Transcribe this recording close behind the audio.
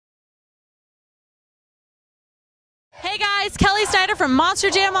guys, Keli Snyder from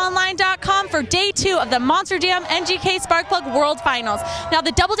MonsterJamOnline.com for day 2 of the Monster Jam NGK Sparkplug World Finals. Now,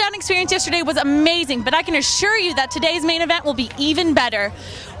 the Double Down experience yesterday was amazing, but I can assure you that today's main event will be even better.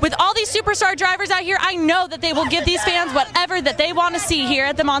 With all these superstar drivers out here, I know that they will give these fans whatever that they want to see here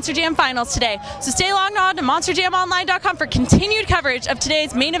at the Monster Jam Finals today. So stay logged on to MonsterJamOnline.com for continued coverage of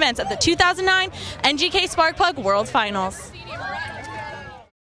today's main events of the 2009 NGK Sparkplug World Finals.